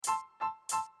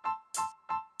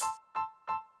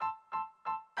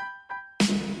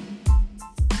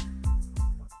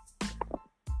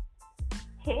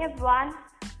Hey everyone,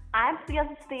 I'm Priya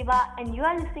Sachdeva and you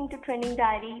are listening to Trending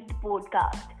Diary, the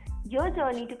podcast. Your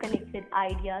journey to connect with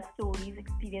ideas, stories,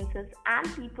 experiences,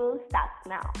 and people starts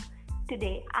now.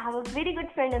 Today, I have a very good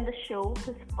friend on the show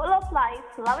who's full of life,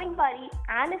 loving buddy,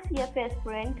 and a CFA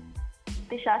aspirant,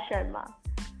 Disha Sharma.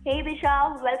 Hey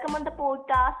Disha, welcome on the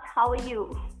podcast. How are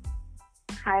you?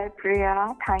 Hi Priya,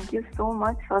 thank you so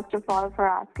much first of all for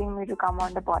asking me to come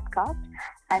on the podcast.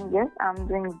 And yes, I'm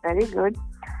doing very good.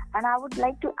 And I would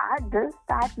like to add this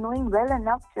that knowing well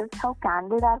enough just how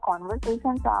candid our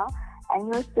conversations are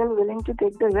and you're still willing to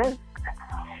take the risk,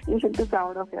 you should be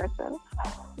proud of yourself.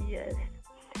 Yes.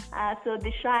 So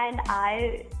Disha and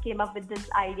I came up with this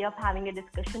idea of having a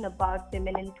discussion about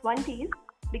women in 20s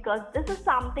because this is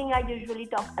something I usually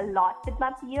talk a lot with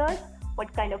my peers,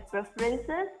 what kind of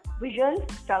preferences, visions,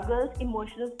 struggles,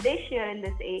 emotions they share in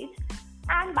this age.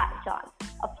 And by chance,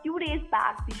 a few days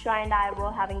back, Disha and I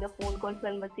were having a phone call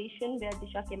conversation where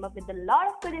Disha came up with a lot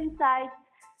of good insights,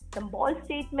 some bold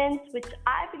statements, which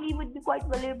I believe would be quite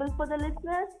valuable for the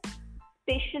listeners,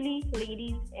 especially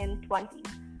ladies in 20s.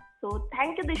 So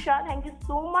thank you, Disha. Thank you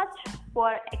so much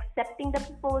for accepting the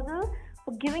proposal,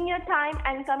 for giving your time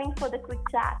and coming for the quick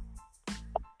chat.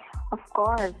 Of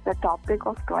course, the topic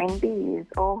of 20s,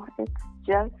 it's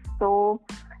just so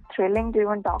thrilling to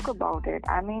even talk about it.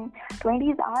 I mean,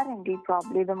 20s are indeed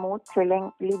probably the most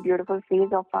thrillingly beautiful phase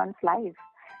of one's life.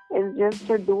 It's just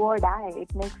a do or die.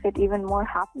 It makes it even more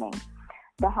happening.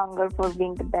 The hunger for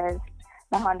being the best,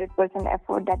 the 100%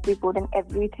 effort that we put in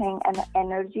everything, and the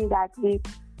energy that we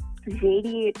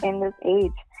radiate in this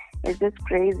age is just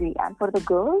crazy. And for the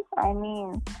girls, I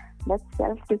mean, that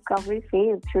self-discovery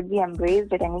phase should be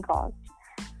embraced at any cost.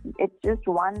 It's just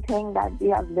one thing that we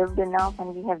have lived enough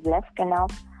and we have left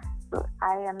enough. So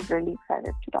I am really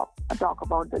excited to talk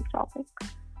about this topic.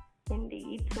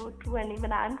 Indeed, so true, and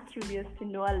even I'm curious to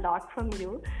know a lot from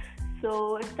you.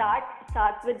 So start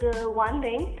with the one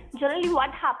thing. Generally,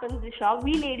 what happens, Disha?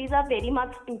 We ladies are very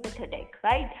much empathetic,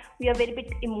 right? We are very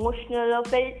bit emotional, or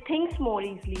feel things more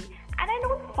easily, and I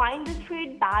don't find this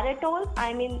trait bad at all.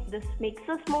 I mean, this makes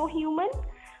us more human.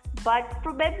 But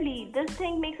probably this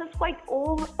thing makes us quite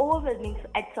overwhelming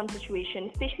at some situation,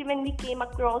 especially when we came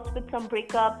across with some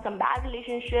breakups, some bad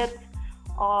relationships,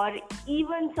 or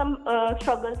even some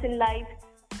struggles in life.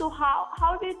 So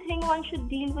how do you think one should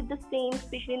deal with the same,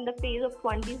 especially in the phase of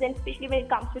 20s and especially when it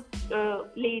comes to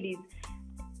ladies?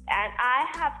 And I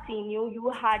have seen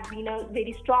you had been a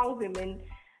very strong woman.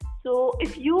 So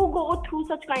if you go through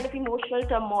such kind of emotional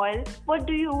turmoil, what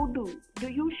do you do? Do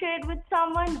you share it with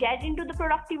someone, get into the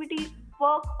productivity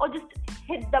work, or just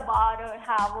hit the bar or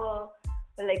have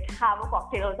a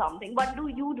cocktail or something? What do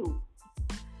you do?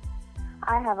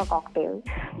 I have a cocktail.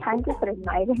 Thank you for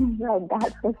inviting me like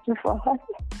that, first of all.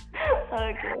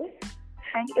 Okay.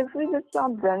 And if we just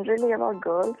talk generally about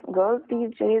girls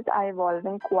these days are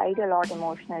evolving quite a lot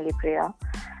emotionally, Priya.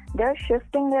 They're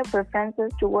shifting their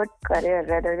preferences towards career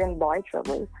rather than boy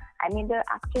trouble. I mean, they're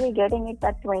actually getting it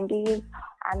that 20s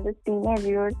and the teenage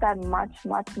years are much,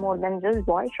 much more than just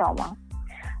boy trauma.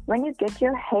 When you get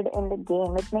your head in the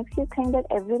game, it makes you think that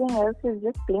everything else is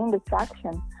just plain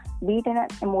distraction, be it in an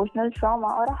emotional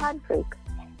trauma or a heartbreak.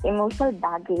 Emotional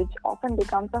baggage often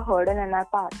becomes a hurdle in our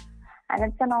path. And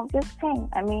it's an obvious thing.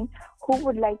 I mean, who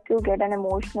would like to get an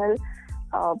emotional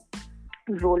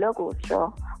roller coaster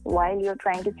while you're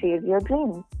trying to chase your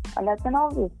dreams? And that's an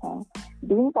obvious thing.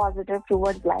 Being positive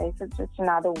towards life is just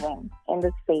another win in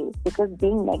this phase because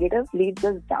being negative leads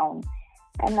us down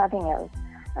and nothing else.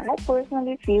 And I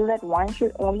personally feel that one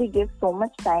should only give so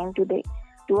much time to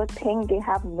a thing they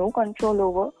have no control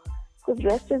over because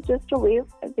rest is just a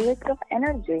waste of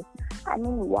energy. I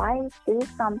mean, why chase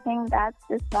something that's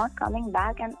just not coming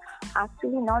back and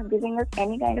actually not giving us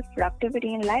any kind of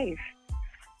productivity in life?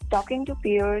 Talking to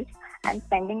peers and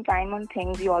spending time on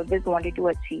things you always wanted to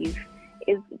achieve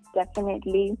is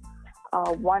definitely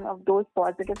one of those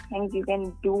positive things you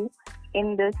can do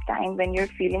in this time when you're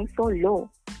feeling so low.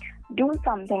 Do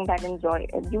something that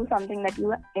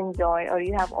you enjoy or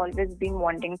you have always been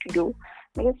wanting to do,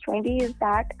 because 20 is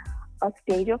that a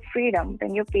stage of freedom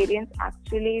when your parents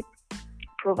actually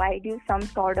provide you some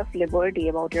sort of liberty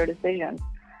about your decisions.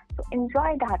 So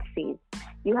enjoy that phase.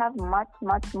 You have much,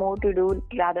 much more to do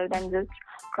rather than just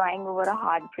crying over a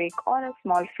heartbreak or a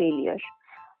small failure.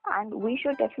 And we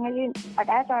should definitely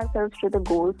attach ourselves to the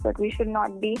goals, but we should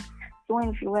not be so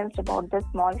influenced about the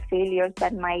small failures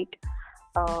that might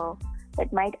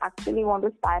actually want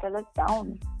to spiral us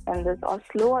down in this or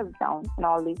slow us down in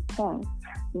all these things.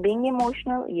 Being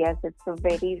emotional, yes, it's a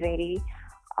very, very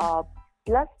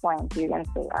plus point, you can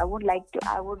say. I would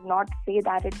not say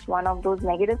that it's one of those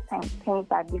negative things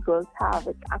that the girls have.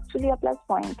 It's actually a plus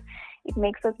point. It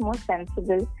makes us more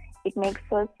sensible, it makes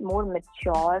us more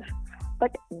mature,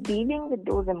 but dealing with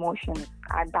those emotions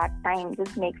at that time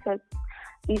just makes us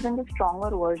even the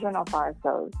stronger version of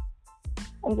ourselves.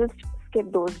 And just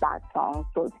skip those bad songs.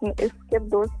 So skip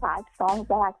those sad songs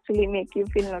that actually make you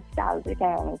feel nostalgic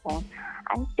and anything.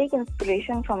 And take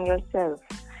inspiration from yourself.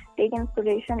 Take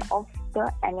inspiration of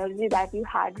the energy that you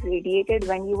had radiated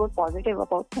when you were positive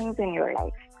about things in your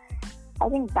life. I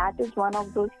think that is one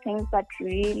of those things that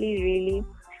really, really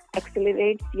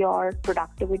accelerates your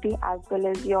productivity as well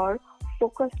as your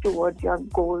focus towards your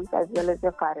goals as well as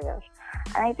your career.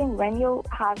 And I think when you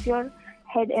have your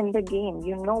head in the game,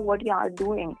 you know what you are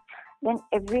doing, then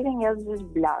everything else just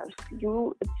blurs.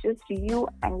 It's just you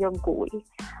and your goal.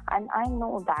 And I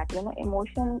know that,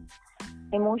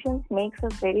 emotions makes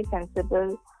us very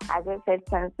sensible, as I said,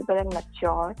 sensible and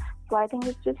mature. So I think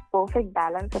it's just perfect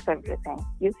balance of everything.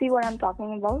 You see what I'm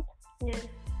talking about? Yes.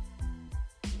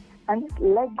 And just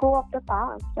let go of the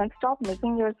past and stop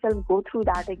making yourself go through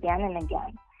that again and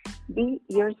again. Be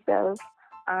yourself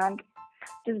and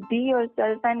just be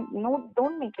yourself, and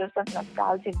don't make yourself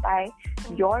nostalgic by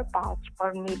your past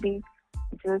or maybe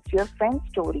just your friend's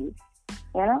stories.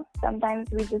 Sometimes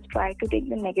we just try to take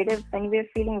the negative when we're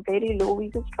feeling very low. We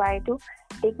just try to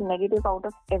take negative out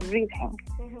of everything.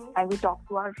 And we talk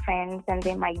to our friends and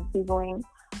they might be going,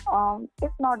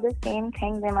 if not the same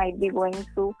thing, they might be going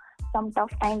through some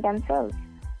tough time themselves.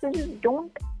 So just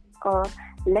don't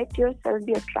let yourself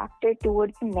be attracted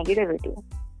towards the negativity.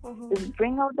 Just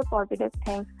bring out the positive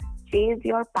things, chase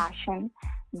your passion,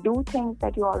 do things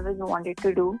that you always wanted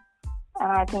to do,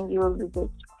 and I think you will be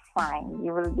just fine.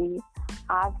 You will be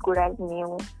as good as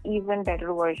new, even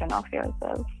better version of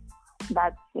yourself.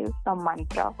 That's just a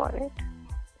mantra for it.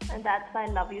 And that's why I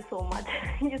love you so much.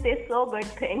 You say so good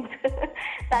things.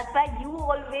 That's why you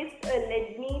always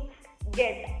let me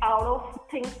get out of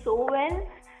things so well.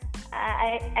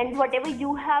 And whatever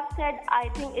you have said, I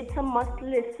think it's a must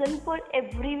listen for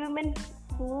every woman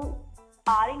who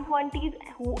are in 20s,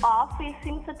 who are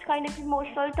facing such kind of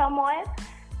emotional turmoil.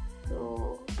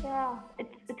 So yeah,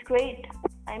 it's great.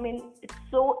 I mean, it's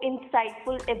so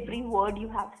insightful, every word you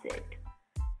have said.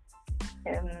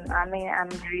 I'm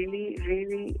really,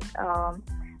 really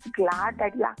glad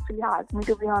that you actually asked me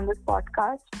to be on this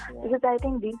podcast, because I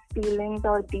think these feelings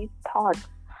or these thoughts,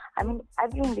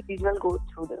 every individual goes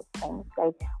through these things.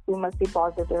 Like, we must be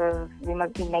positive, we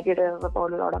must be negative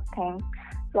about a lot of things.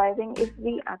 So I think if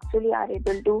we actually are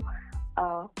able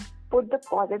to put the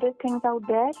positive things out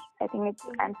there, I think it's,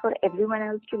 and for everyone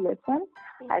else to listen,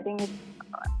 I think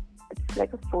it's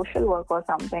like a social work or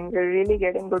something. We're really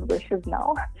getting good wishes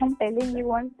now. I'm telling you,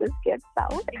 once this gets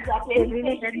out,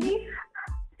 exactly.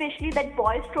 Especially that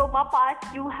boys trauma part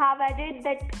you have added,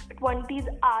 that 20s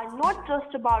are not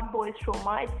just about boys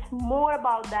trauma. It's more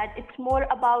about that. It's more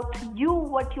about you,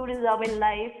 what you deserve in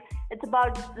life. It's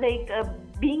about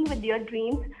being with your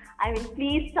dreams.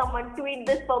 Please, someone tweet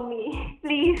this for me,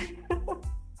 please.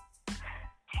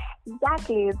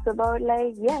 Exactly. It's about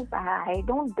yes, I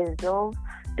don't deserve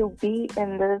to be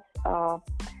in this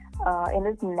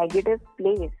negative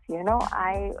place.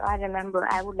 I remember,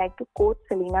 I would like to quote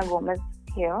Selena Gomez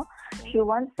here. She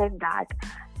once said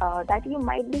that you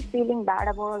might be feeling bad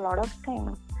about a lot of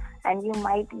things, and you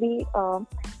might be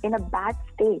in a bad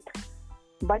state,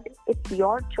 but it's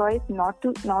your choice not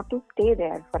to stay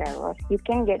there forever. You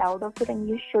can get out of it, and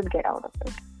you should get out of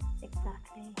it.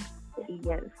 Exactly.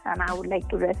 Yes, and I would like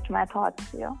to rest my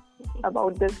thoughts here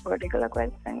about this particular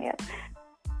question. Yes.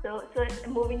 So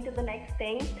moving to the next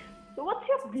thing. So what's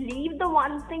your belief, the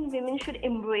one thing women should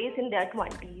embrace in their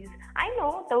 20s? I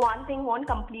know the one thing won't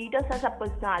complete us as a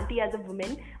personality as a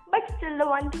woman, but still the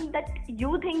one thing that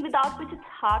you think without which it's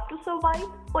hard to survive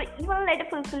or even lead a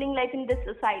fulfilling life in this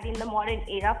society, in the modern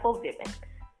era for women.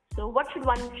 So what should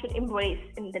one embrace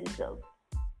in themselves?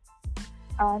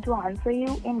 To answer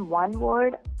you in one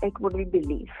word, it would be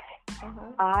belief.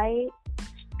 I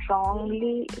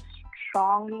strongly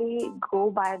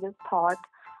go by this thought,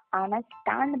 and I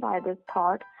stand by this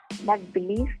thought that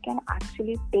belief can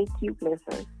actually take you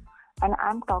places. And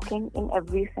I'm talking in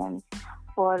every sense,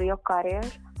 for your career,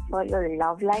 for your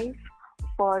love life,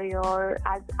 for your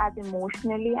as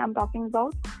emotionally I'm talking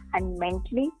about, and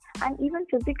mentally, and even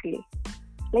physically.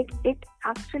 It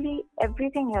actually,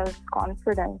 everything else,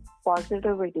 confidence,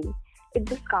 positivity, it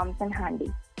just comes in handy.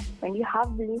 When you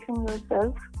have belief in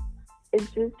yourself,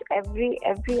 it's just every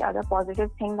other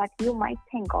positive thing that you might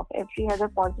think of, every other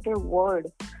positive word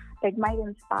that might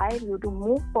inspire you to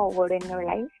move forward in your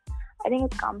life. I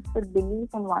think it comes with belief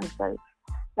in oneself.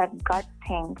 that gut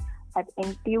thing, that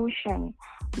intuition,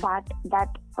 that that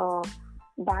uh,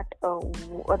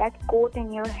 that quote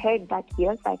in your head that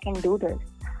yes, I can do this.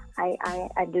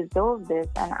 I deserve this,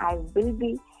 and I will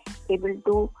be able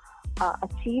to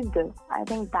achieve this. I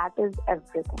think that is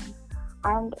everything.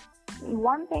 And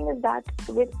one thing is that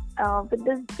with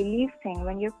this belief thing,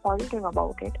 when you're positive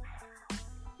about it,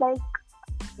 like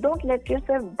don't let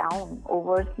yourself down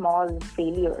over small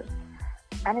failures.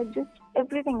 And it just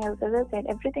everything else, as I said,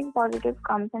 everything positive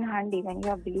comes in handy when you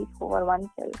have belief over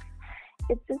oneself.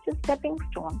 It's just a stepping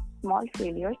stone. Small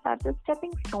failures are just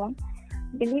stepping stone.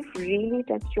 Belief really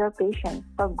tests your patience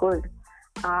for good.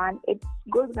 And it's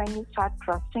good when you start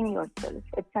trusting yourself.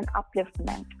 It's an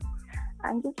upliftment.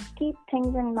 And just keep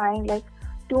things in mind like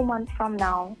 2 months from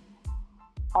now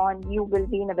on, you will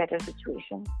be in a better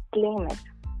situation. Claim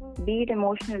it. Be it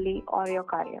emotionally or your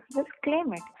career. Just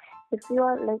claim it. If you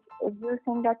are like, if you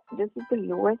think that this is the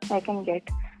lowest I can get,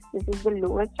 this is the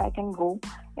lowest I can go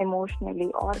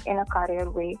emotionally or in a career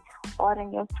way or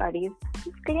in your studies,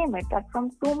 just claim it that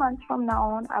from 2 months from now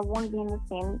on, I won't be in the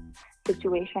same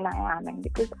situation I am in,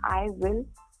 because I will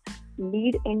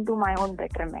lead into my own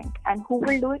betterment. And who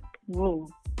will do it? Me.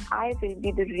 I will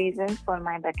be the reason for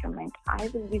my betterment. I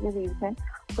will be the reason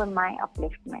for my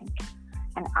upliftment.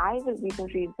 And I will be the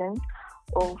reason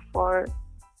for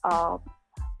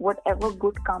whatever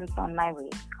good comes on my way,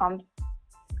 comes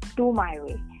to my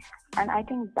way. And I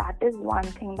think that is one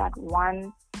thing that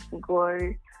one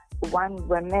girl, one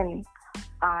woman,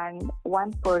 and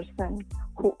one person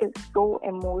who is so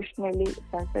emotionally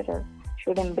sensitive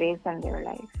should embrace in their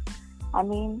life. I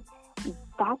mean,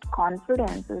 that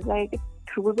confidence is like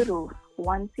through the roof.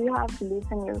 Once you have belief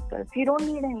in yourself, you don't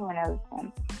need anyone else.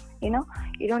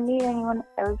 You don't need anyone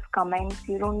else comments.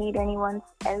 You don't need anyone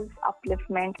else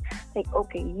upliftment. Like,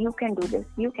 okay, you can do this.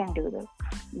 You can do this.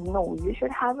 No, you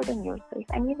should have it in yourself.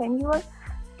 I mean, when you are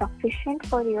sufficient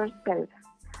for yourself,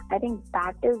 I think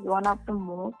that is one of the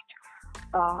most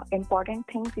important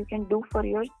things you can do for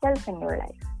yourself in your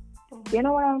life. Mm-hmm. You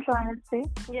know what I'm trying to say?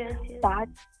 Yes. That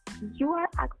you are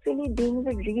actually being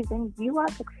the reason you are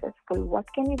successful. What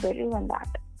can be better than that?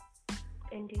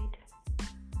 Indeed.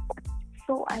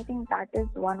 So I think that is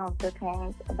one of the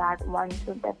things that one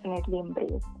should definitely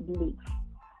embrace, belief.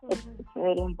 It's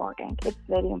very important. It's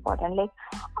very important. Like,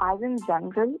 as in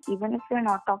general, even if you're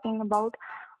not talking about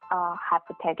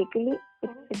hypothetically,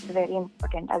 it's very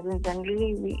important. As in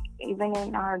generally, even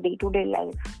in our day-to-day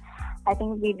life, I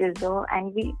think we deserve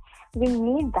and we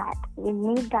need that. We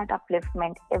need that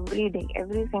upliftment every day,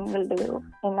 every single day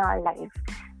in our life.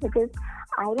 Because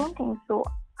I don't think so.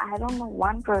 I don't know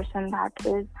one person that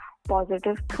is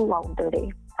positive throughout the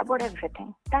day about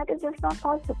everything. That is just not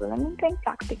possible. I mean, think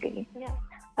practically. Yeah.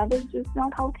 That is just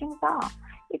not how things are.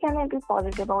 You cannot be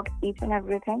positive about each and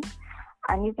everything,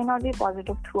 and you cannot be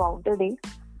positive throughout the day,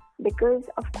 because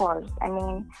of course, I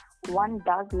mean, one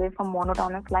does live a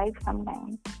monotonous life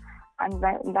sometimes, and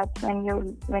that's when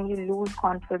you lose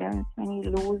confidence, when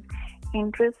you lose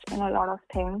interest in a lot of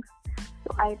things.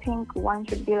 So I think one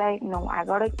should be like, no, I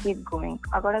gotta keep going.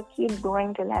 I gotta keep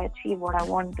going till I achieve what I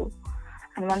want to.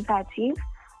 And once I achieve,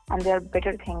 and there are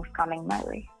better things coming my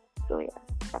way. So yeah,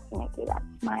 definitely that's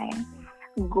my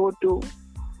go-to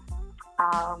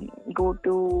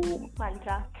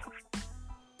mantra.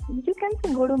 You can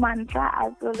say go-to mantra,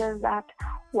 as well as that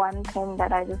one thing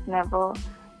that I just never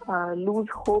lose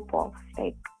hope of.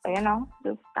 Like,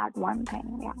 just that one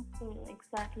thing. Yeah.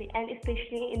 Exactly. And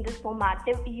especially in this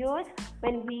formative years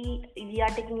when we are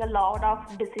taking a lot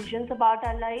of decisions about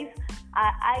our life,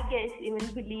 I guess even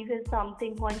belief is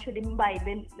something one should imbibe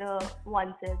in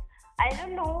oneself. I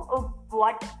don't know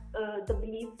what the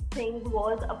belief thing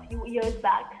was a few years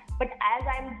back, but as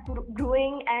I'm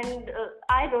growing and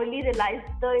I really realized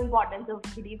the importance of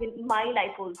belief in my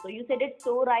life also. You said it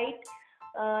so right,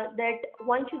 that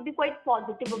one should be quite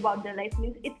positive about their life.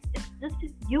 Means it's just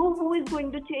you who is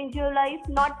going to change your life,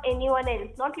 not anyone else,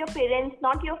 not your parents,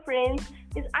 not your friends.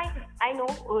 I know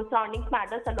surroundings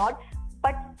matters a lot,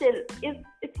 but still, if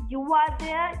you are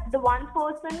there, the one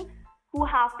person who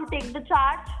have to take the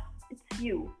charge, it's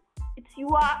you.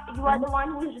 You are the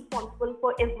one who is responsible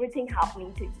for everything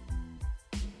happening to you.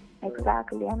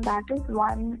 Exactly, and that is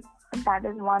one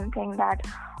thing that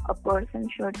a person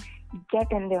should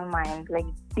get in their mind, like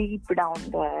deep down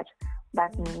there,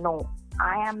 that no,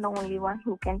 I am the only one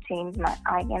who can change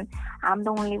I'm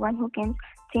the only one who can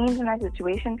change my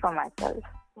situation for myself,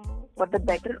 for the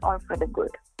better or for the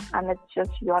good. And it's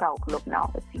just your outlook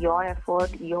now. It's your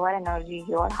effort, your energy,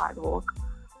 your hard work.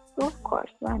 So of course,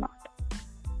 why not?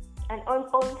 And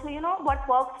also, what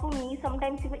works for me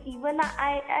sometimes, even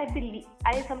I believe,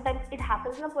 I sometimes it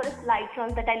happens for a slight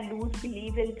chance that I lose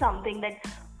belief in something, that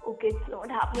okay, it's not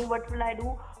happening, what will I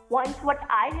do? Once what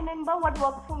I remember, what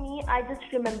works for me, I just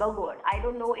remember God. I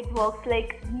don't know, it works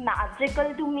like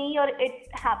magical to me, or it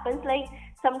happens like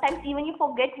sometimes even you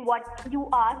forget what you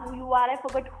are, who you are. I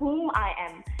forget whom I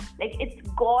am. Like, it's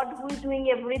God who is doing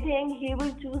everything. He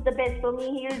will choose the best for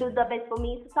me. He will do the best for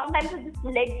me. So sometimes I just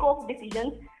let go of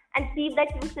decisions and see that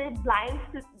you say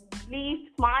blindly,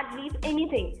 smartly,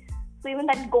 anything. So even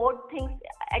that God thinks,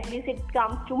 at least it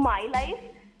comes to my life.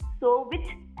 So which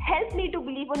helps me to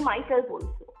believe on myself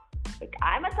also. Like,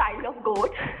 I'm a child of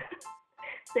God.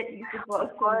 So at least it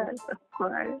works. Of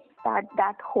course.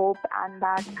 That hope and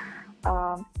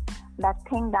that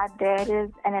thing that there is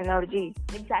an energy.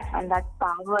 Exactly. And that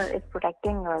power is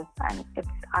protecting us, and it's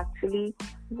actually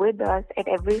with us at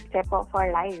every step of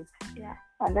our lives. Yeah.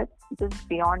 And that's just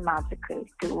beyond magical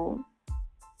to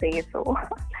say so.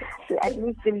 At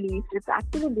least the least. It's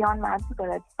actually beyond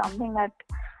magical. It's something that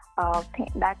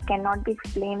that cannot be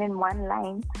explained in one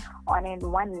line or in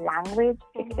one language.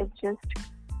 It's just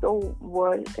so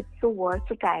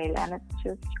versatile, and it's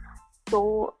just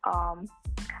so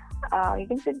you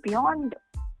can say beyond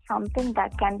something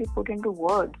that can be put into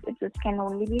words. It just can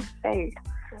only be felt,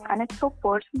 and it's so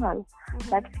personal.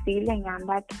 That feeling and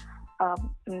that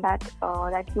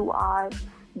you are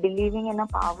believing in a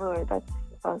power, that's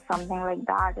something like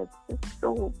that. It's just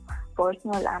so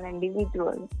personal and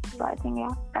individual. So I think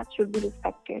that should be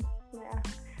respected. Yeah.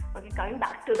 Okay, coming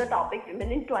back to the topic,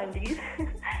 women in 20s.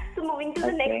 So moving to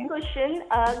the next question,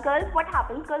 girls, what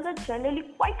happens? Girls are generally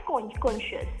quite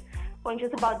conscious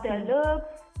about their looks,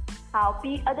 how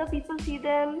other people see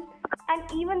them,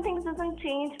 and even things doesn't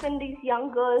change when these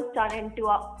young girls turn into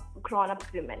a grown-up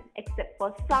women, except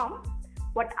for some,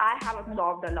 what I have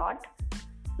absorbed a lot,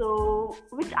 so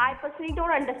which I personally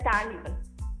don't understand even.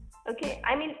 Okay,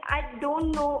 I mean, I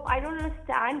don't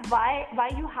understand why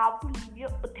you have to leave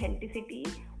your authenticity,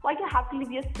 why you have to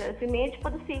leave your self-image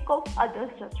for the sake of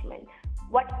others' judgment,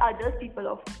 what others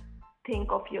people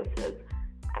think of yourself.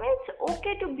 I mean, it's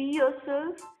okay to be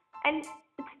yourself, and it's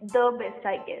the best,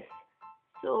 I guess.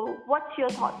 So, what's your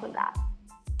thoughts on that?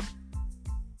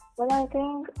 Well, I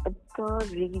think the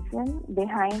reason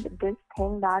behind this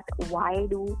thing, that why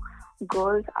do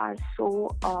girls are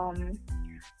so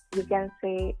you can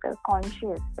say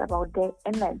conscious about their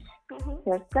image,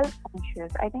 they're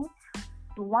self-conscious. I think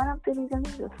one of the reasons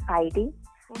is society.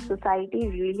 Society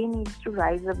really needs to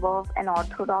rise above an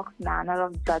orthodox manner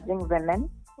of judging women.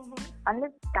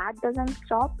 Unless that doesn't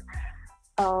stop,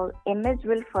 image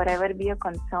will forever be a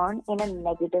concern in a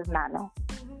negative manner.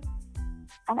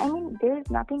 And I mean, there is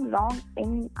nothing wrong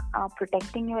in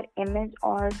protecting your image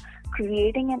or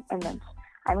creating an image.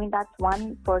 I mean, that's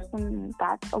one person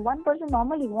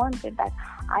normally wants it, that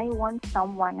I want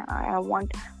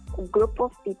a group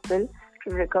of people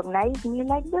to recognize me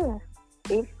like this.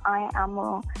 If I'm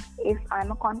a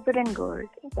confident girl,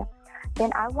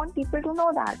 then I want people to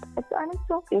know that. And it's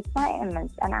okay, it's my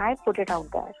image and I put it out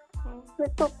there. So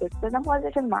it's okay, it's in a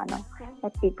positive manner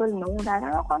that people know that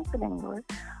I'm a confident girl.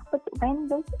 But when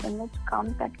this image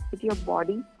comes with your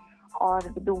body, or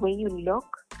with the way you look,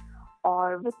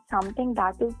 or with something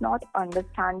that is not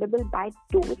understandable by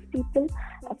those people,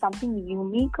 something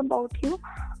unique about you,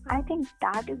 I think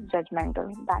that is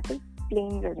judgmental. That is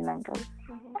plain judgmental.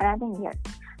 And I think, yes,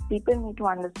 people need to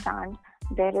understand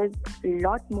there is a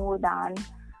lot more than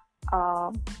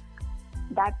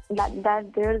that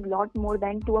there's a lot more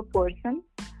than to a person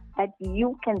that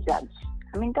you can judge.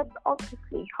 I mean, that's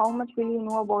obviously, how much will you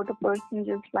know about a person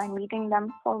just by meeting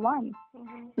them for one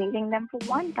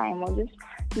time, or just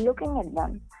looking at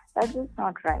them? That's just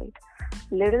not right.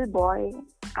 Little boys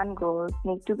and girls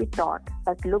need to be taught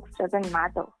that looks doesn't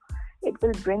matter. It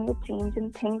will bring a change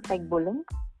in things like bullying.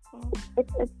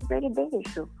 It's a very big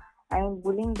issue. I mean,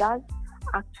 bullying does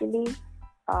actually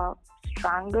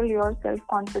strangle your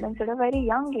self-confidence at a very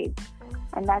young age,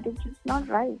 and that is just not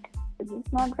right. It's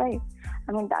just not right.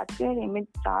 I mean, that's where image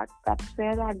starts. That's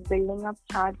where that building up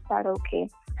starts, that okay,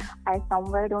 I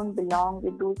somewhere don't belong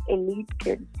with those elite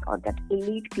kids or that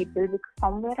elite people, because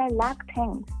somewhere I lack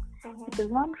things. It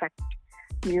is not right.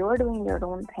 You're doing your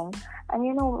own thing. And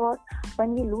you know what?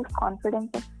 When you lose confidence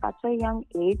at such a young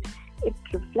age, it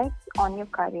reflects on your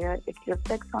career. It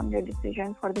reflects on your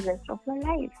decision for the rest of your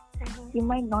life. You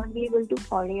might not be able to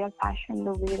follow your passion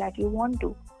the way that you want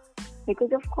to,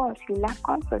 because of course you lack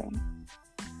confidence.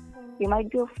 You might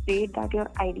be afraid that your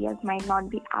ideas might not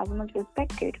be as much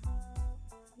respected,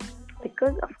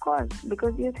 because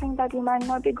you think that you might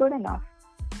not be good enough.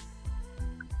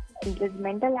 this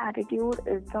mental attitude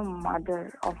is the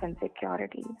mother of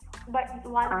insecurity. But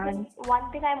one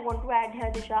thing I want to add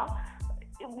here, Disha,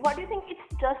 what do you think?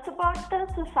 It's just about the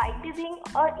society thing,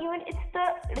 or even it's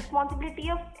the responsibility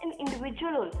of an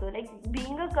individual also? Like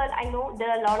being a girl, I know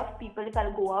there are a lot of people. If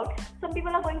I'll go out, some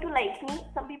people are going to like me,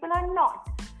 some people are not.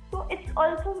 So it's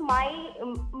also my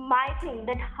thing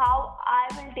that how I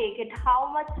will take it,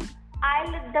 how much I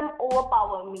let them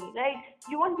overpower me, right?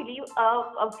 You won't believe.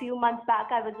 A few months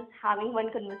back, I was just having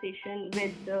one conversation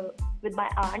with my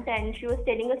aunt, and she was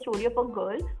telling a story of a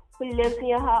girl who lives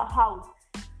near her house.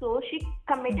 So she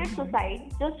committed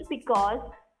suicide just because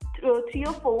three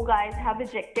or four guys have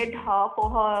rejected her for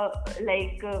her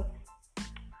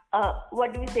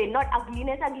what do we say? Not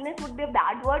ugliness. Ugliness would be a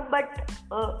bad word, but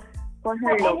For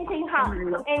her for look. anything, For her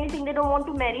look. anything. They don't want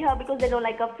to marry her because they don't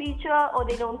like her feature or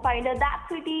they don't find her that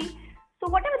pretty. So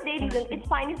whatever they reason, it's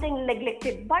fine if they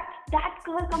neglected. But that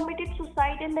girl committed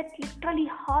suicide, and that literally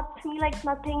hurts me like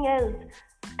nothing else.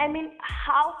 I mean,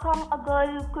 how come a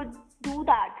girl could do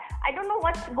that? I don't know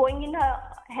what's going in her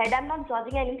head. I'm not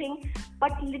judging anything,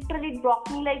 but literally it broke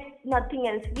me like nothing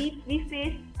else. We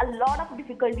face a lot of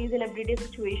difficulties in everyday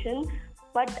situations,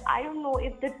 but I don't know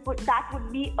if that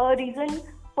would be a reason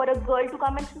for a girl to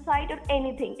commit suicide or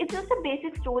anything. It's just a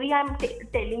basic story I'm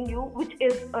telling you, which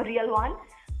is a real one.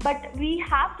 But we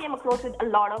have came across with a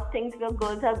lot of things where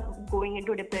girls are going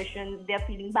into depression, they're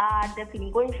feeling bad, they're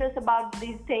feeling conscious about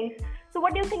these things. So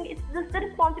what do you think? It's just the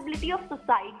responsibility of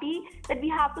society that we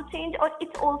have to change, or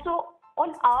it's also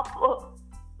on our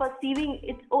perceiving,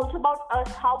 it's also about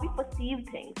us, how we perceive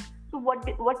things. So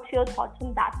what's your thoughts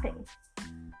on that thing?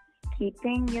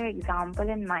 Keeping your example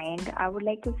in mind, I would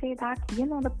like to say that,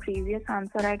 the previous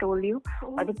answer I told you,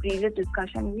 or the previous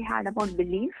discussion we had about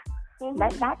belief,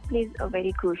 that plays a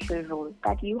very crucial role.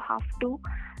 That you have to,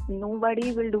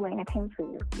 nobody will do anything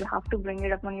for you. You have to bring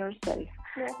it upon yourself.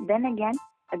 Yeah. Then again,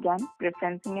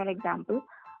 referencing your example,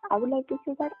 I would like to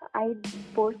say that I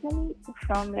personally,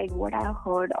 from like what I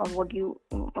heard or what you,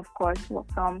 of course,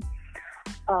 from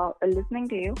listening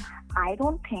to you, I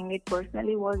don't think it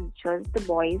personally was just the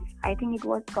boys. I think it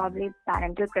was probably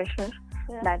parental pressure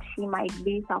that she might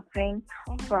be suffering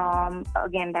from,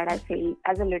 again, that I say,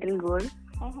 as a little girl,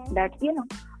 that,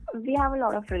 we have a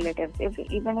lot of relatives.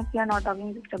 Even if we are not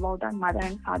talking just about our mother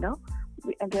and father,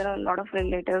 there are a lot of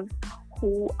relatives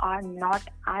who are not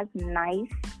as nice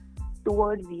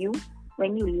towards you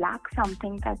when you lack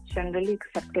something that's generally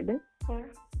acceptable.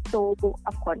 So,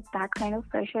 of course, that kind of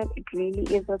pressure, it really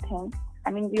is a thing.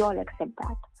 I mean, we all accept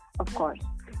that, of course.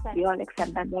 We all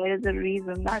accept that there is a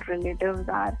reason that relatives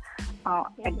are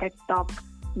at the top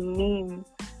meme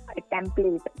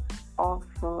template of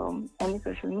any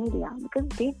social media, because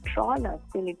they troll us.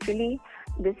 They literally,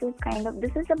 this is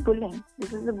a bullying.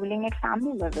 This is a bullying at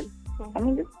family level. I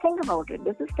mean, just think about it.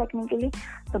 This is technically,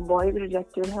 the boys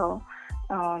rejected her.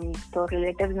 The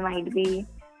relatives might be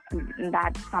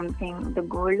that something, the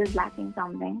girl is lacking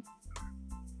something.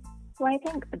 So I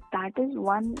think that is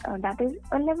that is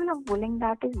a level of bullying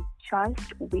that is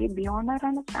just way beyond our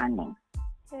understanding.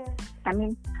 I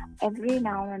mean, every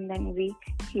now and then we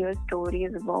hear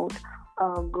stories about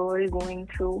a girl going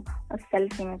through a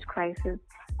self-image crisis,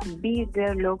 be it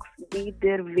their looks, be it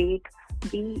their weight,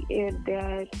 be it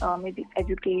their maybe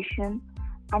education,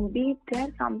 and be it their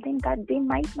something that they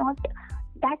might not,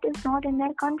 that is not in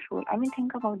their control. I mean,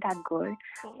 think about that girl.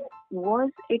 Was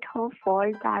it her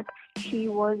fault that she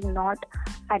was not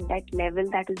at that level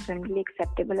that is generally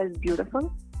acceptable as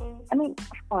beautiful? I mean,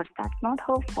 of course, that's not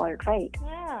her fault, right?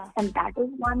 Yeah. And that is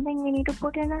one thing we need to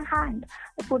put in her head,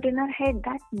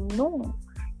 that no,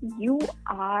 you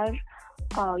are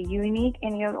unique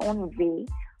in your own way,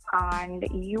 and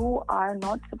you are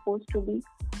not supposed to be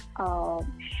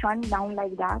shunned down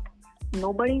like that.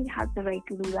 Nobody has the right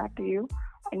to do that to you,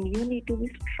 and you need to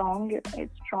be strong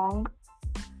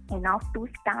enough to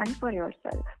stand for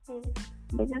yourself.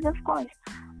 Because of course,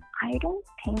 I don't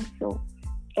think so.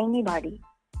 Anybody,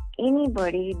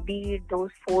 be it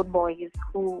those 4 boys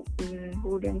who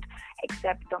didn't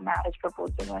accept the marriage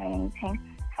proposal or anything,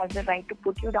 has the right to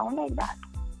put you down like that.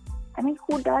 I mean,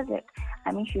 who does it?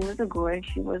 I mean, she was a girl,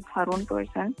 she was her own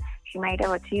person. She might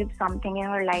have achieved something in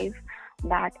her life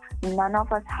that none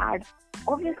of us had.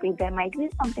 Obviously, there might be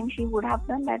something she would have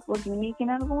done that was unique in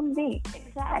her own way.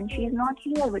 Exactly. And she's not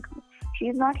here with me.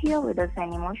 She's not here with us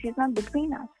anymore. She's not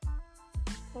between us.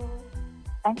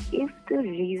 And if the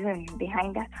reason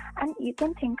behind that, and you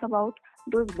can think about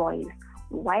those boys.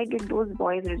 Why did those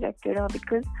boys rejected her?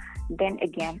 Because then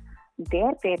again,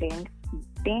 their parents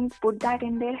didn't put that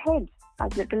in their heads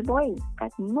as little boys,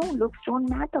 that no, looks don't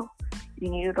matter. You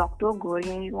need to talk to a girl,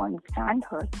 you need to understand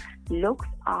her. Looks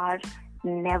are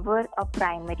never a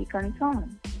primary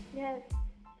concern. Yes,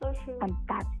 so true. And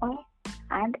that's why,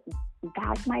 and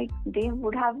they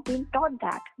would have been taught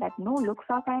that no, looks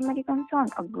are primary concern.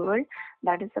 A girl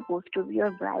that is supposed to be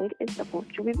your bride is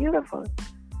supposed to be beautiful.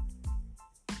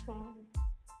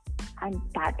 And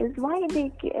that is why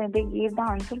they gave the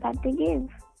answer that they gave.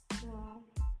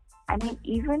 I mean,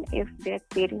 even if their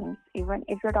parents, even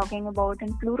if you're talking about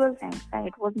in plural sense, that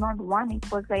it was not one, it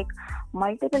was like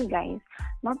multiple guys,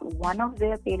 not one of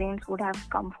their parents would have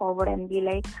come forward and be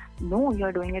like, no,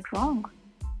 you're doing it wrong.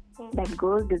 That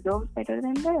girl deserves better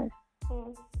than this.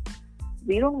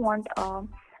 We don't want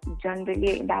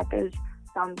generally that is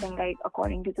something like,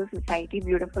 according to the society,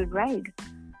 beautiful bride.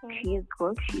 She is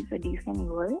good, she's a decent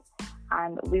girl,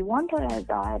 and we want her as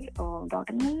our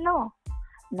daughter-in-law.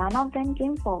 None of them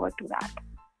came forward to that.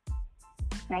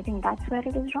 And I think that's where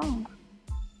it is wrong.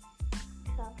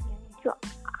 So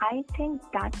I think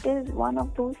that is one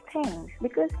of those things,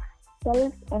 because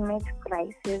self-image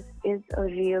crisis is a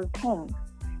real thing.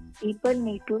 People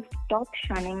need to stop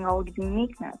shunning out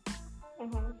uniqueness.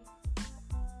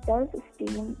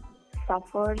 Self-esteem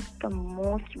suffers the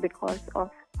most because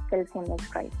of self-image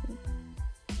crisis.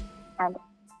 And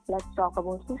let's talk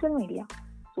about social media.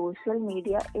 Social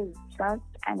media is just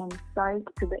an insult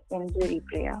to the injury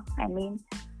prayer. I mean,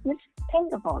 just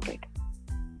think about it.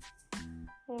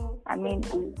 I mean,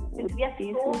 we are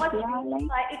so much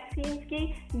it seems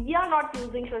that we are not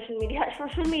using social media.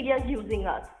 Social media is using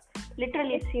us.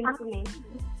 Literally, it seems to me.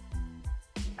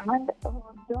 And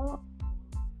the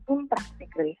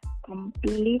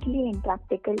completely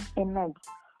impractical image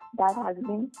that has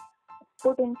been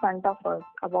put in front of us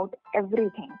about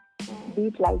everything, be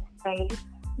it lifestyle,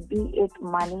 be it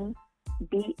money,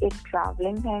 be it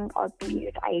traveling thing, or be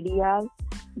it ideas,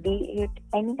 be it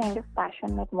any kind of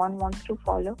passion that one wants to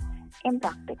follow,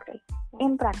 impractical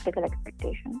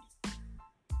expectations.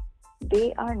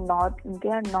 They are not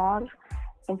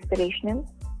inspirational.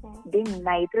 They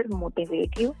neither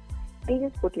motivate you, they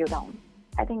just put you down.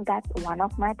 I think that's one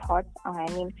of my thoughts. I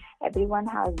mean, everyone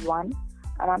has one,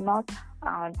 and I'm not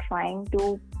trying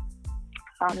to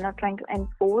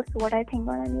enforce what I think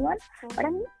on anyone, but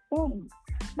I'm saying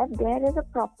that there is a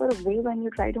proper way when you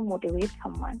try to motivate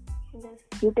someone.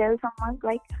 You tell someone,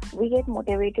 like, we get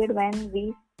motivated when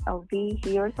we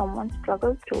hear someone's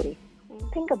struggle story.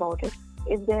 Think about it.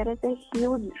 If there is a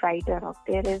huge writer, or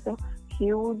there is a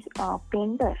huge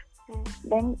painter,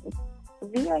 then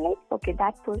we are like, okay,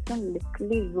 that person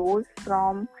literally rose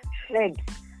from shreds.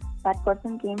 That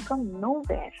person came from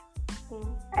nowhere.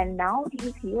 And now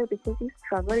he's here because he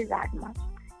struggled that much.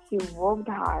 He worked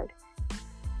hard.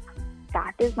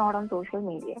 That is not on social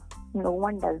media. No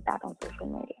one does that on social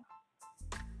media.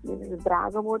 You just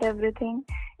brag about everything.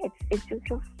 It's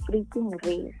just a freaking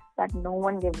race that no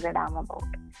one gives a damn about.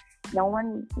 No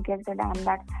one gives a damn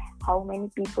that how many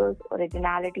people's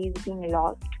originality is being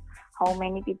lost, how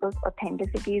many people's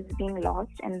authenticity is being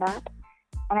lost in that.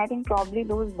 And I think probably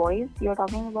those boys you're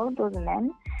talking about, those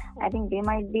men, I think they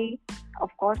might be, of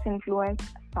course, influenced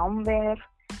somewhere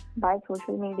by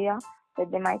social media,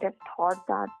 that they might have thought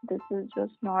that this is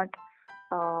just not,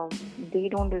 they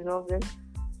don't deserve this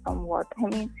somewhat. I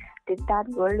mean, did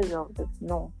that girl deserve this?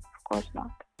 No, of course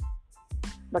not.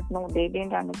 But no, they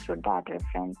didn't understood that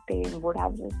reference. They would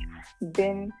have just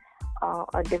been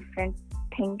a different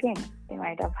thinking they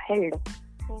might have held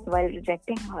while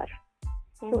rejecting her.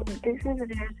 So this is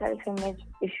where self-image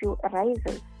issue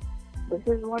arises. This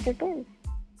is what it is.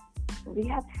 We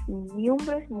have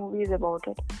numerous movies about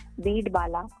it. Be it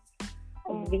Bala.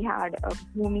 We had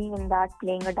Bhumi in that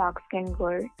playing a dark-skinned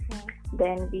girl.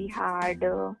 Then we had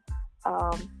that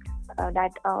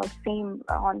same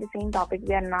on the same topic.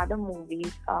 There are another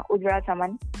movies, Ujjwala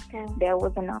Saman. There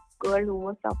was a girl who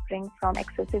was suffering from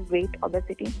excessive weight,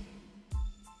 obesity.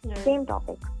 Same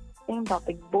topic.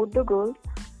 Both the girls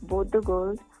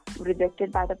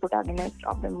rejected by the protagonist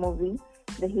of the movie,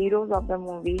 the heroes of the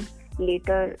movie.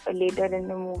 Later in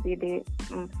the movie, they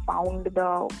found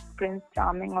the Prince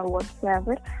Charming or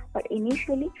whatsoever. But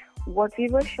initially, what we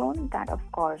were shown, that of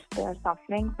course they are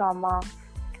suffering from a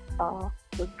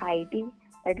society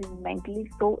that is mentally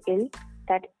so ill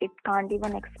that it can't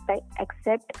even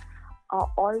accept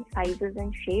all sizes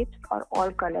and shapes, or all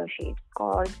color shapes,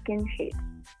 or skin shapes.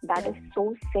 That is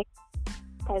so sick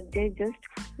that they just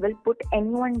will put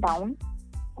anyone down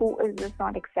who is just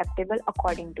not acceptable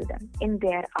according to them, in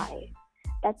their eye.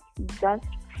 That's just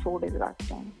so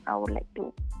disgusting. I would like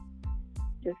to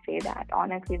just say that.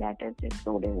 Honestly, that is just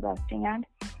so disgusting. And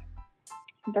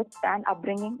that's an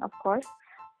upbringing, of course.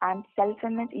 And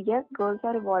self-image, yes, girls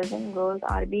are evolving, girls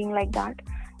are being like that,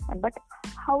 but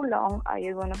how long are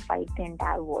you going to fight the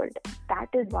entire world? That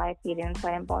is why parents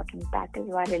are important, that is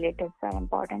why relatives are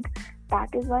important, that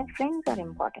is why friends are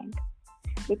important.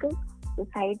 Because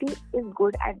society is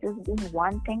good at just doing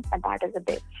one thing, and that is a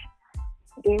bitch.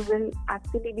 They will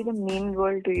actually be the mean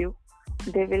girl to you.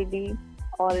 They will be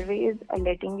always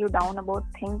letting you down about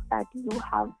things that you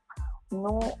have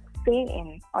no say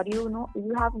in, or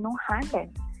you have no hand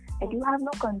in, that you have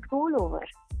no control over.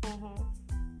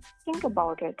 Think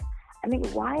about it. I mean,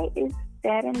 why is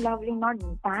Fair and Lovely not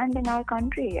banned in our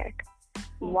country yet?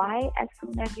 Why, as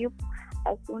soon as you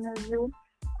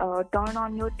turn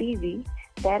on your TV,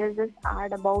 there is this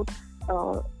ad about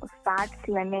fat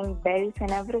slimming, belts,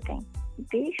 and everything?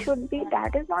 They should be.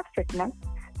 That is not fitness.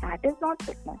 That is not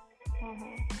fitness.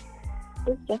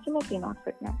 It's definitely not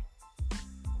fitness.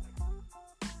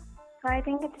 So I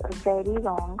think it's very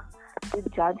wrong to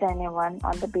judge anyone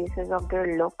on the basis of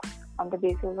their looks, on the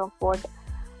basis of what,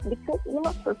 because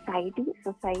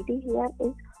society here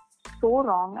is so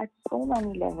wrong at so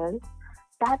many levels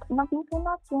that we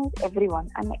cannot change everyone.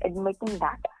 I'm admitting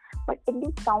that, but at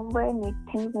least somewhere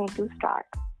things need to start.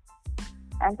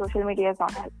 And social media is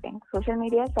not helping. Social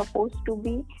media is supposed to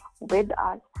be with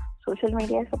us. Social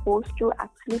media is supposed to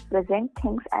actually present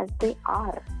things as they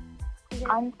are,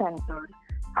 uncensored,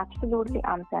 absolutely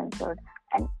uncensored,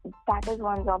 and that is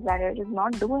one job that it is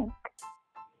not doing.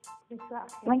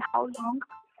 Exactly. I mean,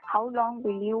 how long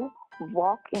will you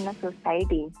walk in a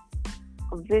society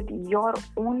with your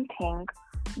own thing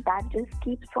that just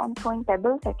keeps on throwing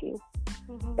pebbles at you?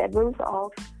 Pebbles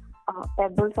of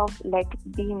let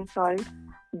it be insult,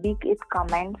 be it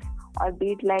comments, or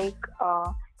be it like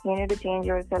you need to change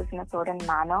yourself in a certain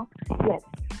manner. Yes,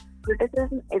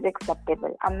 criticism is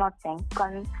acceptable. I'm not saying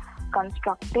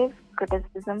constructive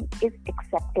criticism is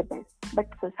acceptable, but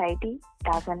society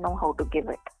doesn't know how to give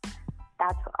it.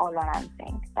 That's all I'm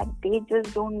saying. That they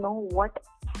just don't know what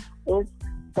is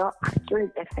the actual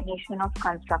definition of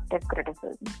constructive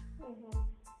criticism.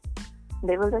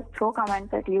 They will just throw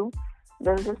comments at you.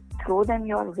 They'll just throw them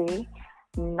your way,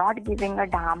 not giving a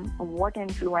damn what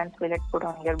influence will it put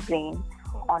on your brain,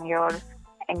 on your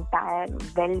entire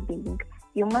well-being.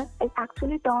 It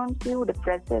actually turns you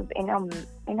depressive in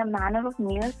a manner of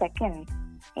mere seconds,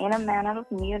 in a manner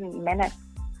of mere minutes.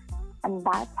 And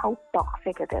that's how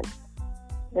toxic it is.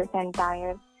 This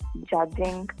entire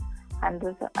judging and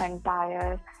this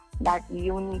entire that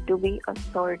you need to be a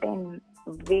certain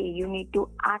way, you need to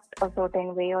act a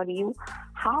certain way, or you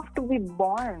have to be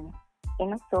born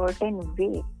in a certain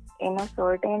way, in a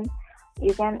certain,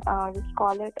 you can just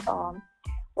call it,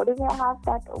 what do they have,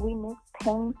 that we make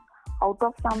things out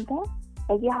of something,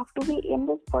 like you have to be in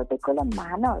this particular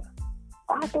manner.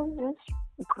 That is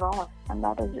just gross, and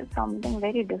that is just something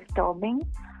very disturbing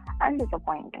and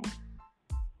disappointing.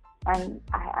 And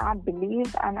I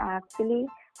believe and I actually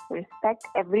respect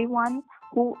everyone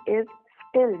who is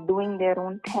still doing their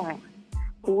own thing,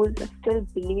 who is still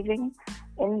believing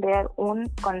in their own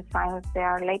conscience. They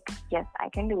are like, yes, I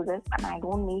can do this and I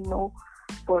don't need no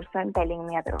person telling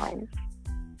me otherwise.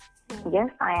 Yes,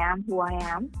 I am who I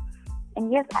am,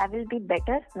 and yes, I will be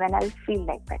better when I'll feel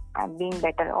like that I'm being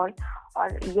better, or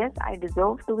yes, I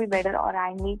deserve to be better, or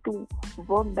I need to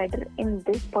work better in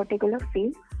this particular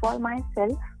field for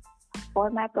myself, for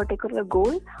my particular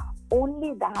goal.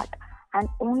 Only that, and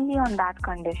only on that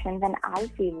condition, when I'll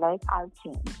feel like I'll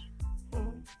change.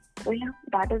 So yeah,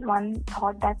 that is one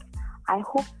thought that I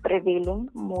hope prevailing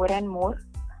more and more.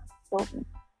 So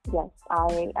yes,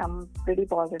 I am pretty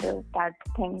positive that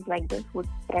things like this would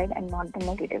spread and not the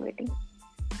negativity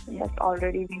that's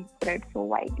already been spread so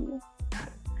widely.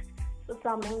 So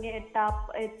summing it up,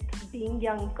 it's being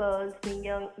young girls, being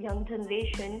young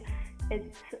generation,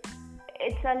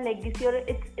 it's a legacy, or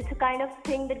it's a kind of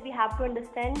thing that we have to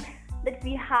understand, that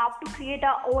we have to create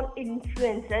our own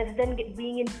influence rather than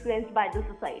being influenced by the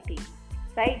society,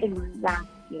 right?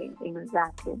 Exactly.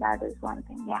 That is one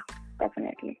thing. Yeah,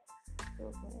 definitely.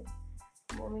 So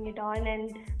moving it on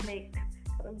and coming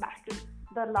back to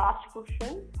the last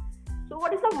question. So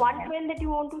what is the one trend that you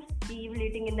want to see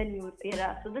relating in the new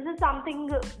era? So this is something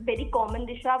very common,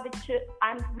 Disha, which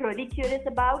I'm really curious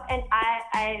about, and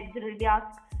I really ask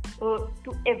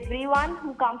to everyone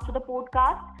who comes to the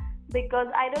podcast, because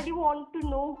I really want to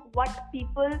know what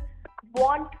people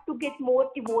want to get more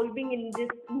evolving in this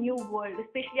new world,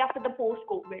 especially after the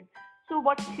post-COVID. So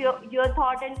what's your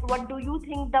thought, and what do you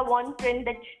think the one trend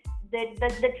that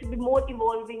should be more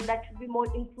evolving, that should be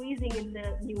more increasing in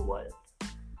the new world?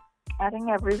 I think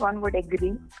everyone would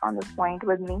agree on this point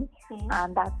with me,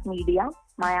 and that's media.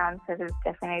 My answer is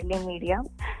definitely media.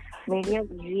 Media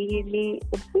really,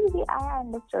 I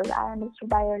understood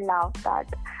by your laugh that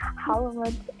how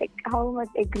much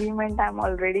agreement I'm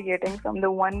already getting from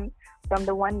the one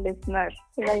listener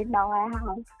right now. I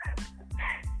have.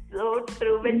 So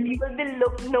true. When people will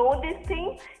know this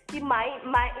thing, my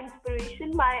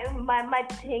inspiration, my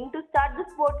thing to start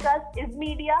this podcast is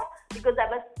media, because I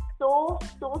was so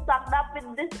sucked up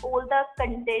with this, all the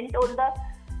content, all the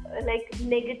like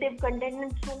negative content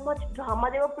and so much drama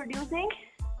they were producing.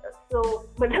 So,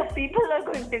 but the people are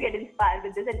going to get inspired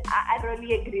with this, and I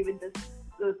really agree with this.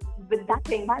 With that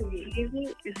thing, that's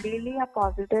really a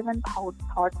positive and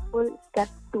thoughtful step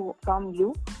from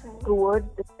you towards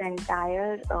this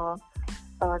entire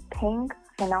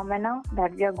phenomena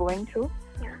that we are going through.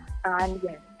 And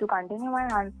yes, to continue my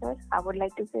answer, I would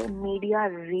like to say media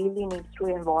really needs to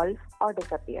evolve or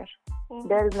disappear.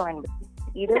 There is no in between.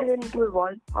 Either they need to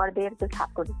evolve or they just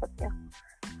have to disappear.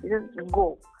 Just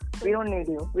go. We don't need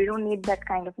you. We don't need that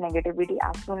kind of negativity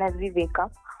as soon as we wake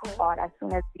up or as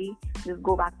soon as we just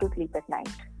go back to sleep at night.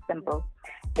 Simple.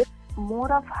 It's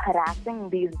more of harassing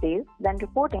these days than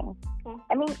reporting.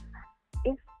 I mean,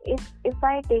 if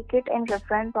I take it in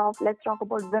reference of, let's talk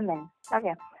about women.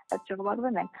 Okay, let's talk about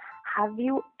women. Have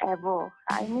you ever,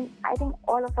 I think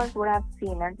all of us would have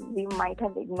seen it. We might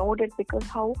have ignored it because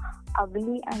how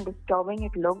ugly and disturbing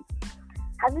it looked.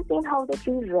 Have you seen how they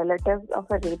treat relatives of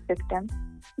a rape victim?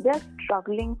 They're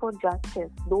struggling for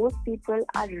justice. Those people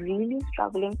are really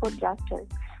struggling for justice.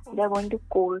 They're going to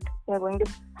court.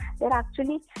 They're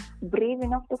actually brave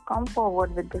enough to come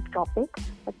forward with this topic.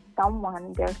 But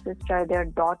someone, their sister, their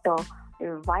daughter,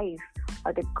 their wife,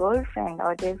 or their girlfriend,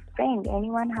 or their friend,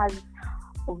 anyone has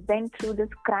went through this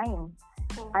crime.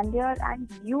 And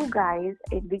you guys,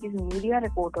 these media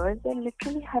reporters, they're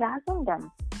literally harassing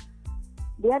them.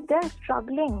 They're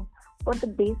struggling for the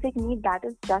basic need, that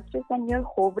is justice, and you're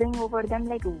hovering over them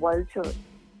like vultures.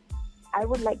 I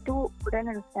would like to put an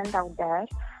instance out there.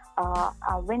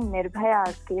 When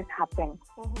Nirbhaya's case happened,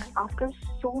 after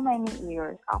so many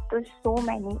years,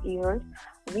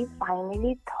 we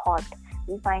finally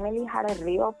had a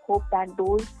ray of hope that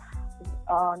those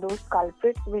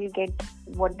culprits will get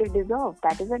what they deserve.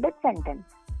 That is a death sentence.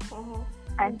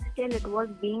 And still it was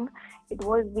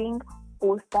being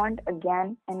postponed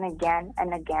again and again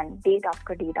and again, date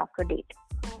after date after date.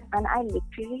 And I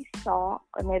literally saw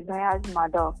Nirbhaya's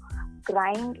mother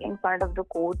crying in front of the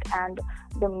court, and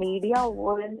the media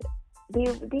was,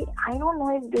 I don't know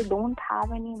if they don't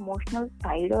have any emotional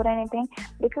side or anything,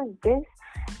 because this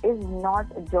is not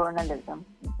journalism.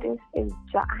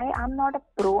 I'm not a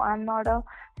pro, I'm not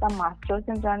some masters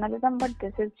in journalism, but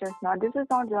this is not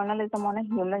journalism on a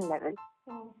human level.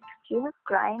 She was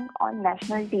crying on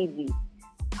national TV.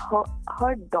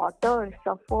 Her daughter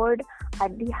suffered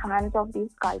at the hands of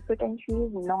these culprits, and she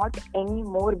is not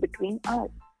anymore between us.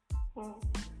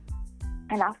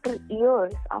 And after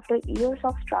years of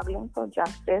struggling for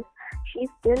justice, she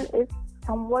still is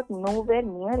somewhat nowhere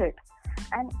near it.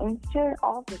 And instead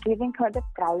of giving her the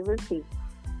privacy,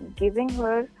 giving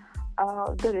her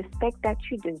the respect that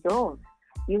she deserves,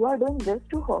 you are doing this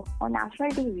to her on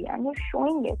national TV, and you're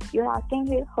showing it. You're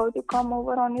asking her to come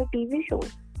over on your TV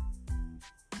shows.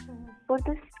 For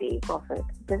the sake of it,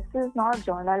 this is not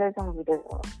journalism we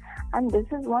deserve. And this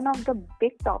is one of the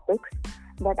big topics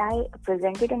that I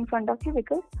presented in front of you,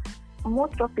 because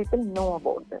most of people know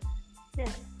about this.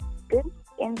 Yes. This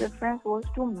in reference was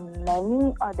to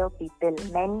many other people,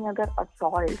 many other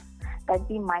assaults that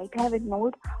we might have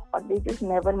ignored, or they just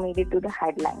never made it to the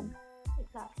headlines.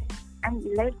 Exactly. And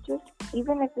let's just,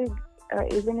 even if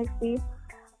we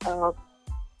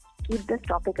keep this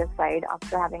topic aside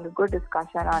after having a good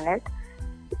discussion on it,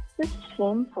 it's just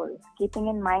shameful, keeping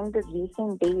in mind the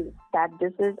recent days that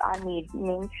this is our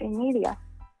mainstream media.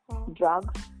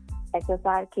 Drugs,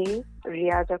 SSRK,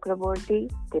 Riya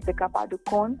Chakraborty, Deepika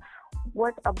Padukone.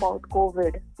 What about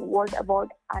COVID? What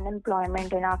about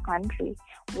unemployment in our country?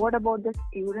 What about the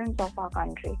students of our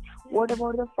country? What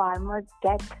about the farmers'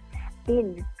 death? They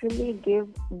literally give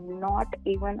not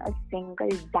even a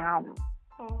single damn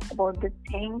about the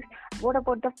things. What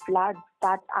about the floods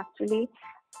that's happening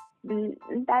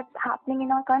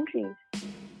in our countries?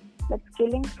 That's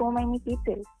killing so many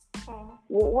people.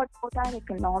 What about our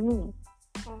economy?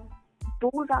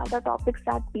 Those are the topics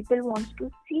that people want to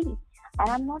see. And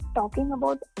I'm not talking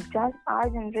about just our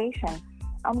generation.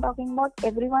 I'm talking about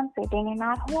everyone sitting in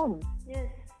our homes. Yes.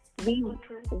 We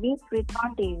switch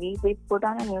on TV, we put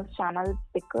on a news channel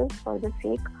because for the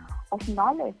sake of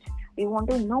knowledge. We want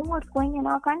to know what's going in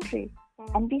our country.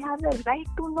 And we have the right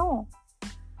to know.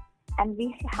 And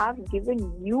we have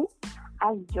given you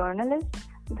as journalists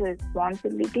the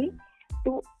responsibility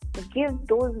to give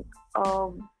those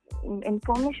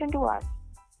information to us,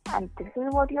 and this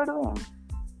is what you're doing.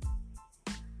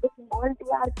 It's all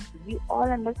TRP. We all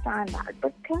understand that,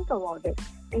 but think about it.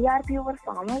 TRP over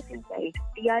farmers inside,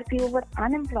 TRP over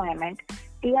unemployment,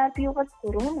 TRP over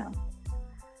corona.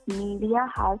 Media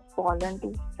has fallen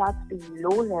to such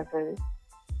low levels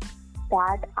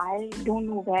that I don't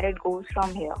know where it goes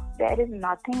from here. There is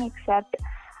nothing except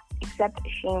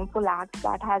shameful acts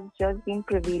that has just been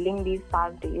prevailing these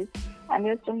past days, and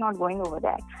we're still not going over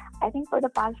there. I think for the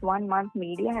past 1 month,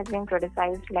 media has been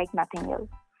criticized like nothing else.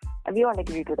 We all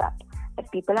agree to that.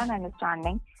 That people are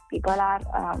understanding, people are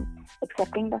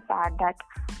accepting the fact that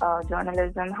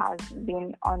journalism has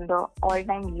been on the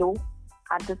all-time low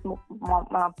at this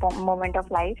moment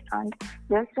of life, and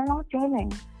they're still not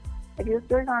changing. If you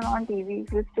still turn on TV,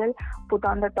 if you still put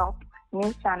on the top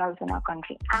news channels in our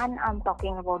country, and I'm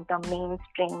talking about the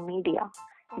mainstream media,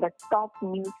 the top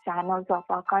news channels of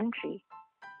our country,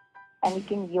 and you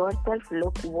can yourself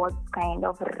look what kind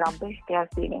of rubbish they are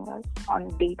feeding us on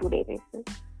day-to-day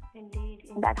basis. Indeed.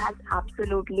 That has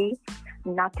absolutely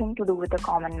nothing to do with the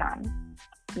common man.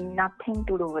 Nothing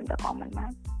to do with the common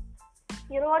man.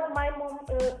 You know what, my mom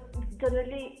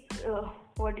generally,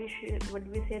 what do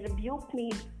we say, rebuke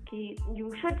me.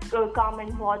 You should come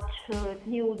and watch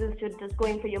news instead of just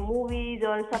going for your movies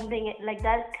or something like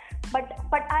that. But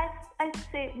I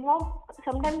say, Mom,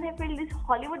 sometimes I feel this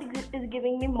Hollywood is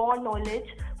giving me more knowledge,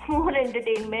 more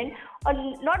entertainment, or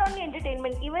not only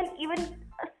entertainment, even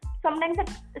sometimes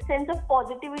a sense of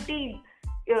positivity.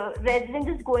 Rather than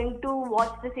just going to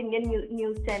watch this Indian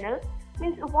news channel,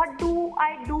 means what do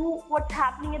I do? What's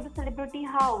happening at the celebrity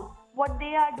house? What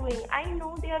they are doing? I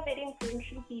know they are very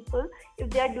influential people. If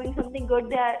they are doing something good,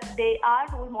 they are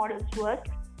role models to us.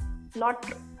 Not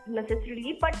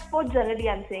necessarily, but for generally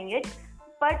I'm saying it.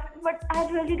 But I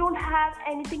really don't have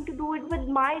anything to do it with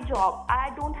my job.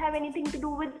 I don't have anything to do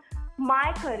with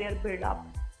my career build up.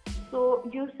 So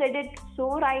you said it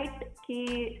so right.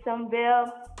 Ki somewhere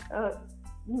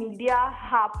media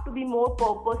have to be more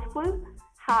purposeful,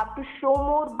 have to show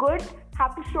more good,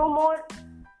 have to show more.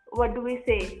 What do we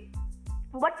say?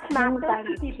 What matters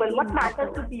to people? What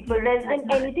matters to people rather than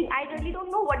anything? I really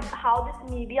don't know how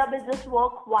this media business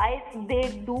works. Why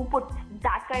they do put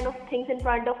that kind of things in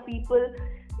front of people?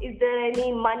 Is there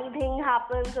any money thing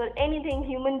happens or anything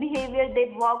human behavior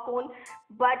they work on?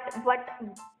 But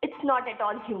it's not at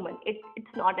all human.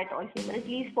 It's not at all human, at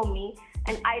least for me.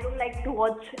 And I don't like to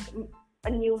watch a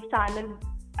news channel,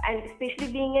 and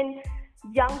especially being in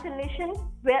young generation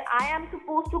where I am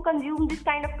supposed to consume this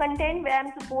kind of content, where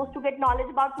I'm supposed to get knowledge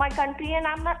about my country, and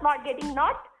I'm not getting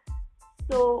not.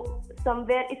 So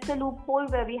somewhere it's a loophole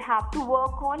where we have to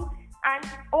work on, and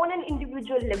on an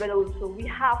individual level also we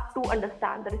have to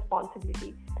understand the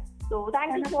responsibility. So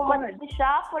thank you so much,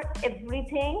 Disha, for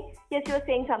everything. Yes, you were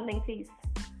saying something, please.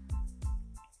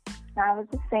 I was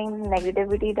just saying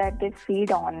negativity that they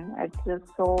feed on. It's just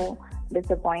so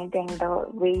disappointing the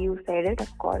way you said it.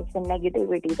 Of course, the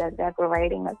negativity that they're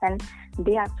providing us, and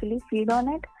they actually feed on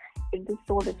it. It is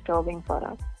so disturbing for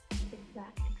us.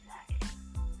 Exactly.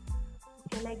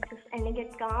 Okay, like just ending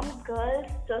it calm, girls,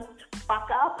 just fuck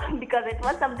up because it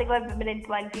was something for women in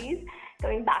 20s.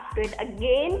 Coming back to it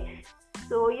again.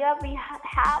 So yeah, we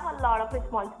have a lot of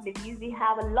responsibilities. We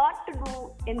have a lot to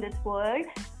do in this world.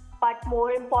 But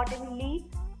more importantly,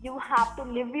 you have to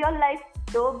live your life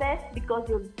your best because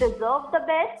you deserve the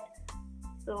best.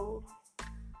 So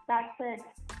that's it.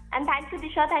 And thank you,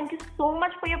 Disha. Thank you so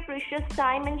much for your precious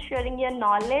time and sharing your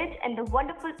knowledge and the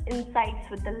wonderful insights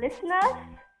with the listeners.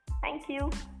 Thank you.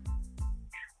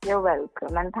 You're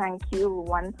welcome. And thank you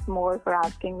once more for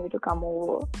asking me to come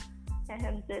over.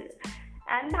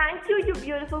 And thank you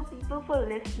beautiful people, for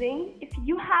listening. If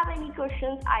you have any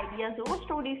questions, ideas, or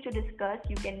stories to discuss,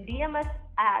 you can DM us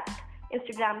at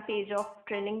Instagram page of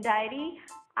Trending Diary.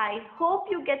 I hope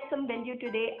you get some value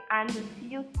today, and we'll see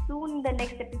you soon in the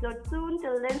next episode soon.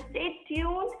 Till then, stay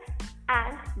tuned,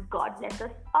 and God bless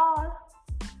us all.